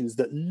organizations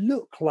that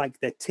look like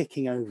they're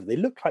ticking over. They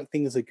look like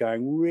things are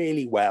going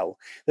really well,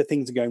 that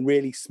things are going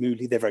really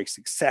smoothly. They're very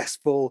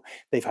successful.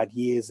 They've had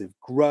years of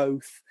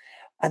growth.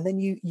 And then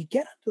you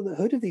get under the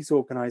hood of these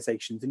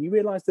organizations and you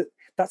realize that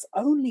that's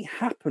only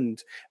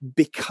happened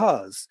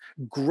because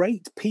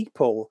great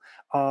people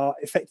are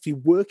effectively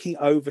working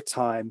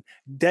overtime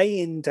day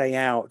in, day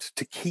out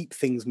to keep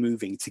things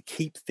moving, to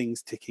keep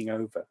things ticking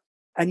over.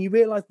 And you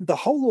realize that the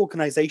whole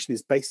organization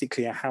is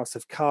basically a house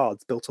of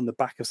cards built on the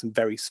back of some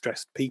very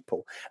stressed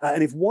people.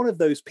 And if one of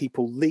those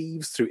people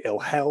leaves through ill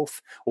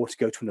health or to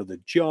go to another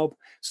job,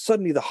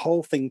 suddenly the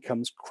whole thing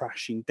comes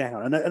crashing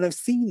down. And I've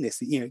seen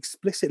this,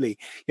 explicitly.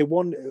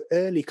 One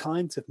early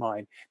client of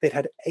mine, they'd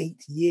had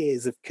 8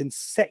 years of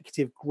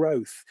consecutive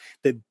growth.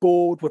 The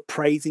board were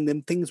praising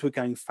them. Things were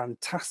going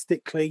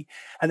fantastically.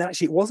 And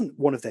actually, it wasn't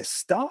one of their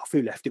staff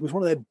who left. It was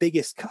one of their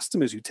biggest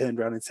customers who turned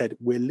around and said,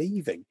 "We're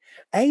leaving."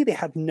 A, they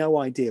had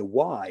no idea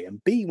why,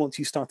 and B, once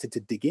you started to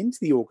dig into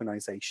the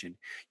organization,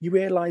 you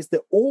realized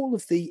that all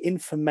of the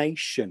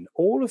information,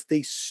 all of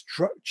the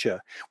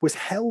structure was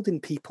held in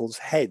people's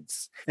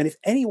heads. And if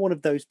any one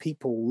of those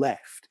people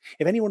left,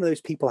 if any one of those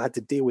people had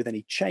to deal with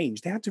any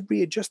change, they had to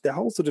readjust their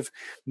whole sort of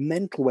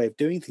mental way of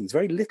doing things.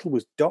 Very little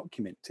was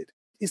documented.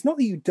 It's not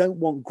that you don't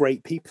want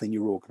great people in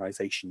your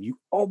organization. You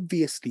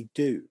obviously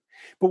do.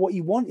 But what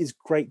you want is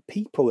great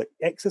people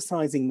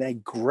exercising their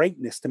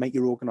greatness to make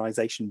your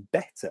organization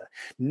better,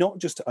 not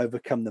just to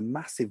overcome the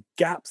massive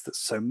gaps that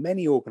so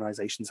many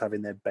organizations have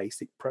in their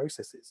basic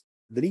processes.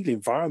 The legal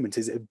environment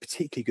is a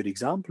particularly good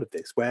example of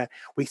this, where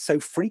we so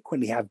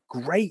frequently have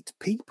great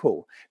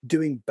people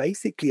doing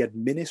basically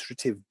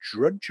administrative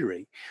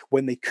drudgery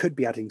when they could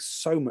be adding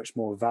so much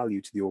more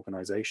value to the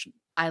organization.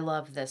 I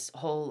love this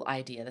whole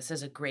idea. This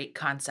is a great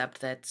concept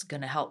that's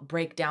going to help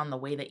break down the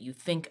way that you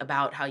think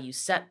about how you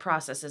set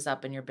processes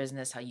up in your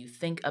business, how you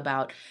think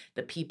about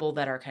the people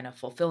that are kind of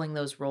fulfilling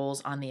those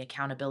roles on the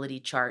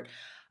accountability chart.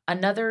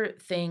 Another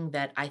thing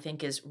that I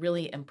think is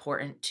really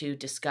important to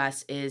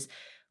discuss is,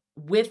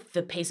 with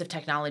the pace of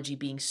technology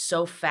being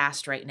so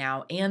fast right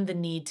now and the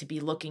need to be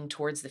looking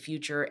towards the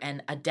future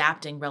and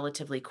adapting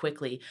relatively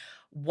quickly,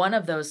 one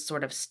of those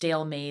sort of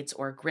stalemates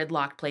or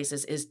gridlock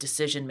places is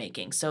decision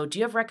making. So do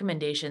you have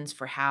recommendations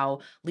for how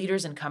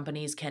leaders and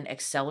companies can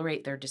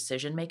accelerate their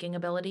decision making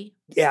ability?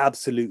 Yeah,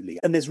 absolutely.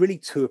 And there's really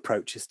 2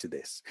 approaches to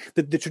this.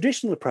 The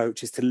traditional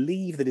approach is to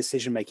leave the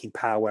decision-making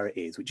power where it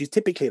is, which is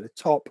typically at the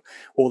top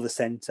or the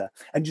center,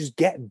 and just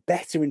get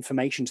better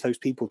information to those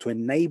people to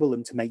enable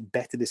them to make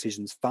better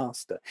decisions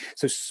faster.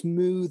 So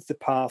smooth the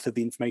path of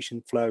the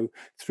information flow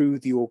through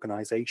the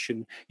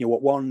organization.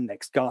 What one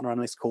ex-Gartner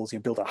analyst calls,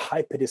 build a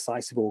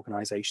hyper-decisive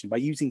organization by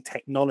using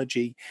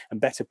technology and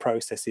better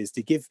processes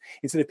to give,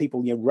 instead of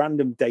people,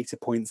 random data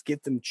points,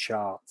 give them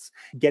charts,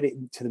 get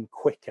it to them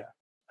quicker.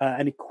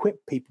 And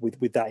equip people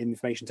with that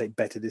information to take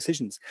better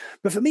decisions.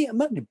 But for me, a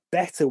much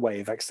better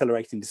way of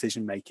accelerating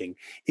decision making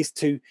is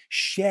to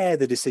share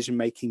the decision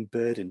making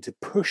burden, to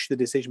push the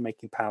decision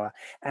making power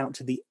out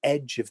to the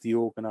edge of the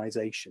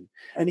organization.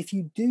 And if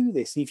you do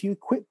this, and if you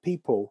equip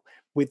people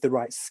with the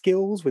right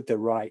skills, with the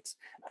right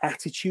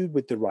attitude,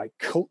 with the right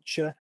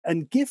culture,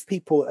 and give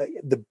people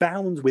the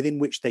bounds within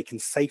which they can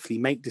safely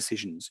make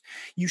decisions,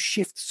 you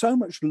shift so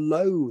much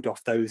load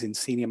off those in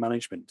senior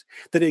management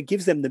that it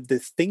gives them the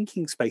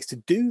thinking space to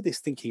do this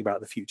thinking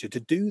about the future, to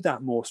do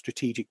that more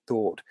strategic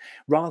thought,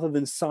 rather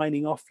than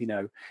signing off,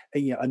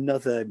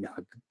 another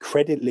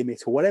credit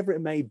limit or whatever it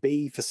may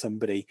be for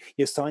somebody,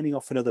 signing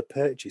off another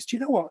purchase. Do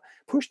you know what?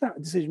 Push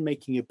that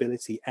decision-making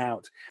ability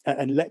out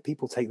and let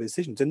people take the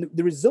decisions. And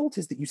the result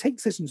is that you take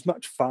decisions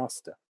much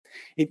faster.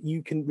 If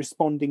you can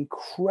respond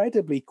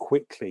incredibly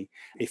quickly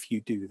if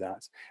you do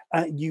that.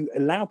 You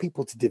allow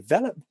people to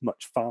develop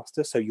much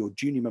faster, so your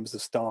junior members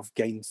of staff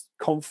gain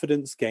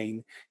confidence,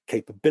 gain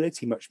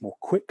capability much more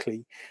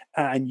quickly,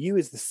 and you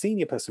as the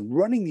senior person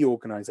running the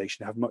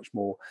organization have much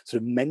more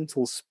sort of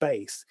mental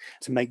space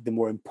to make the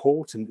more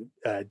important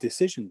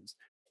decisions.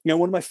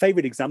 One of my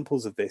favorite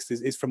examples of this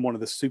is from one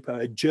of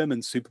a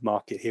German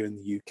supermarket here in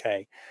the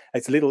UK.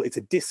 It's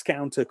a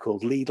discounter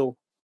called Lidl.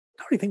 I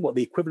don't really think what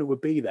the equivalent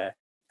would be there.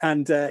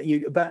 And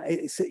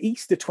it's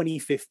Easter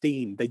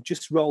 2015. They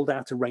just rolled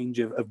out a range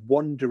of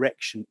One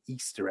Direction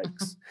Easter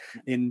eggs.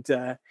 And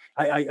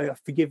I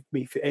forgive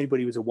me for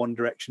anybody who's a One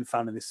Direction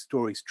fan, and this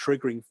story is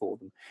triggering for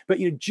them. But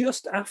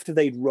just after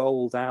they'd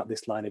rolled out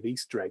this line of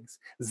Easter eggs,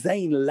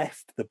 Zayn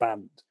left the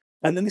band.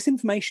 And then this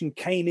information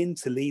came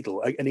into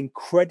Lidl, an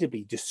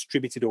incredibly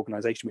distributed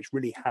organization which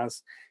really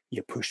has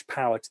pushed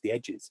power to the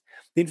edges.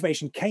 The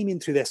information came in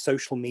through their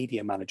social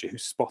media manager, who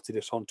spotted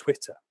it on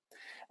Twitter.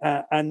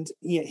 And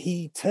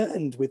he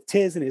turned with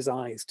tears in his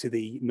eyes to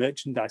the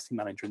merchandising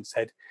manager and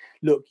said,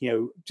 look,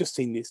 just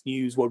seen this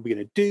news. What are we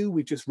going to do?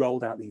 We've just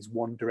rolled out these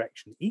One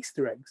Direction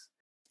Easter eggs.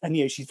 And,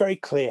 she's very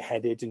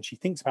clear-headed, and she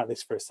thinks about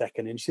this for a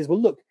second. And she says, well,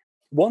 look,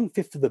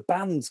 1/5 of the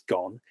band's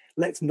gone.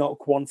 Let's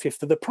knock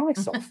 1/5 of the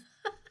price off.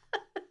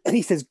 And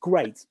he says,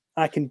 great,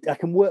 I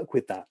can work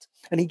with that.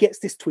 And he gets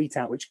this tweet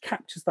out, which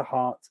captures the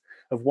heart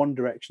of One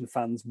Direction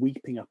fans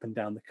weeping up and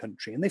down the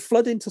country. And they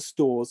flood into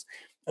stores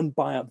and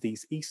buy up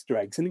these Easter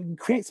eggs. And it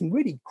creates some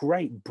really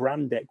great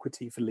brand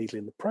equity for Lidl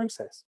in the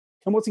process.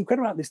 And what's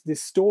incredible about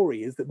this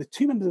story is that the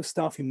two members of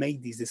staff who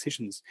made these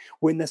decisions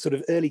were in their sort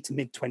of early to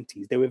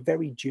mid-20s. They were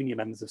very junior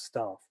members of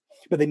staff,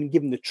 but they've been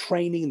given the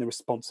training and the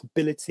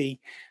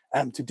responsibility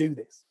to do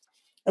this.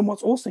 And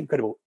what's also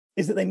incredible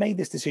is that they made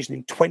this decision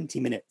in 20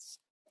 minutes.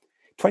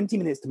 20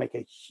 minutes to make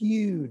a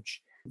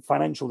huge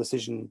financial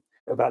decision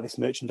about this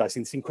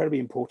merchandising, this incredibly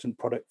important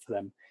product for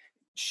them.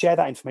 Share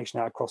that information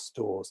out across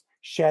stores,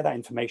 share that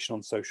information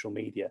on social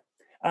media.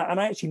 And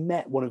I actually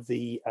met one of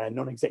the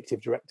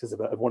non-executive directors of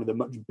one of the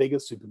much bigger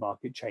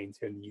supermarket chains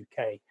here in the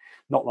UK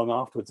not long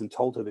afterwards, and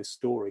told her this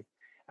story.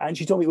 And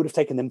she told me it would have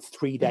taken them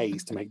 3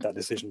 days to make that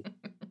decision.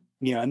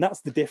 And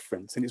that's the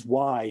difference. And it's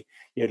why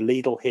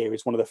Lidl here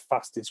is one of the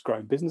fastest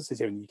growing businesses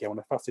here in the UK, one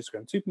of the fastest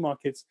growing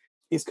supermarkets,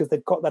 is because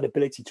they've got that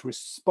ability to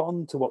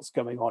respond to what's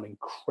going on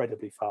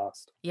incredibly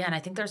fast. Yeah, and I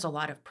think there's a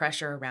lot of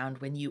pressure around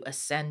when you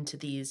ascend to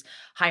these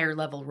higher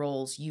level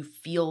roles. You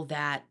feel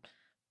that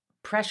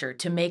pressure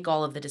to make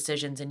all of the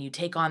decisions, and you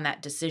take on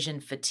that decision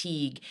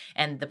fatigue,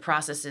 and the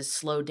processes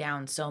slow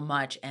down so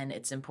much. And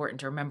it's important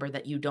to remember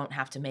that you don't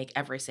have to make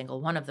every single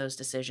one of those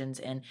decisions,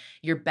 and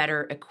you're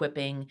better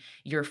equipping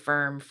your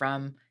firm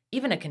from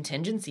even a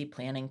contingency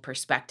planning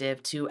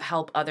perspective to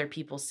help other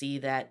people see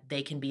that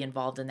they can be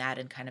involved in that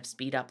and kind of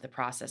speed up the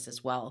process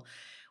as well.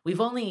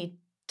 We've only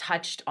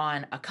touched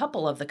on a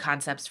couple of the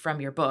concepts from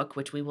your book,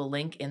 which we will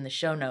link in the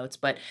show notes,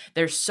 but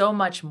there's so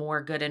much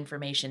more good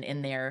information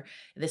in there.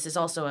 This is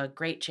also a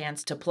great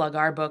chance to plug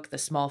our book, The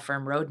Small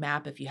Firm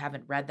Roadmap, if you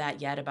haven't read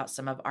that yet, about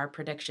some of our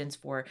predictions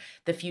for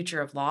the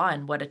future of law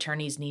and what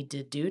attorneys need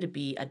to do to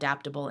be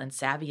adaptable and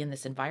savvy in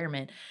this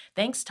environment.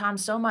 Thanks, Tom,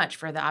 so much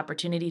for the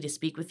opportunity to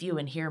speak with you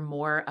and hear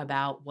more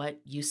about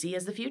what you see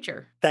as the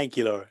future. Thank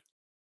you, Laura.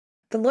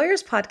 The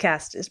Lawyers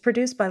Podcast is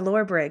produced by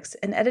Laura Briggs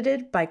and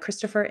edited by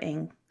Christopher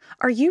Ng.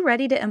 Are you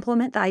ready to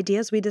implement the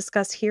ideas we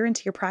discuss here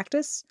into your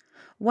practice?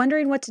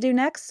 Wondering what to do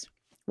next?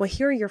 Well,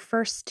 here are your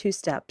first 2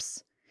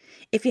 steps.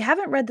 If you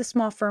haven't read the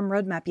Small Firm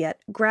Roadmap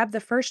yet, grab the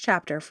first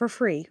chapter for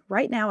free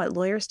right now at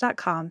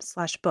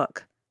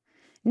lawyers.com/book.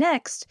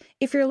 Next,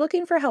 if you're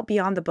looking for help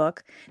beyond the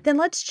book, then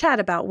let's chat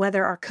about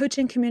whether our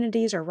coaching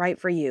communities are right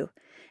for you.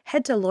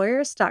 Head to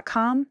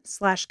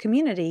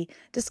lawyers.com/community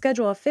to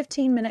schedule a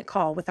 15-minute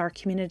call with our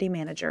community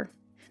manager.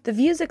 The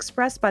views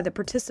expressed by the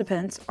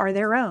participants are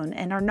their own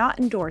and are not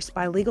endorsed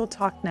by Legal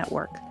Talk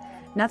Network.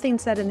 Nothing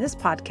said in this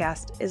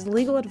podcast is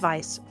legal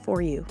advice for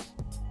you.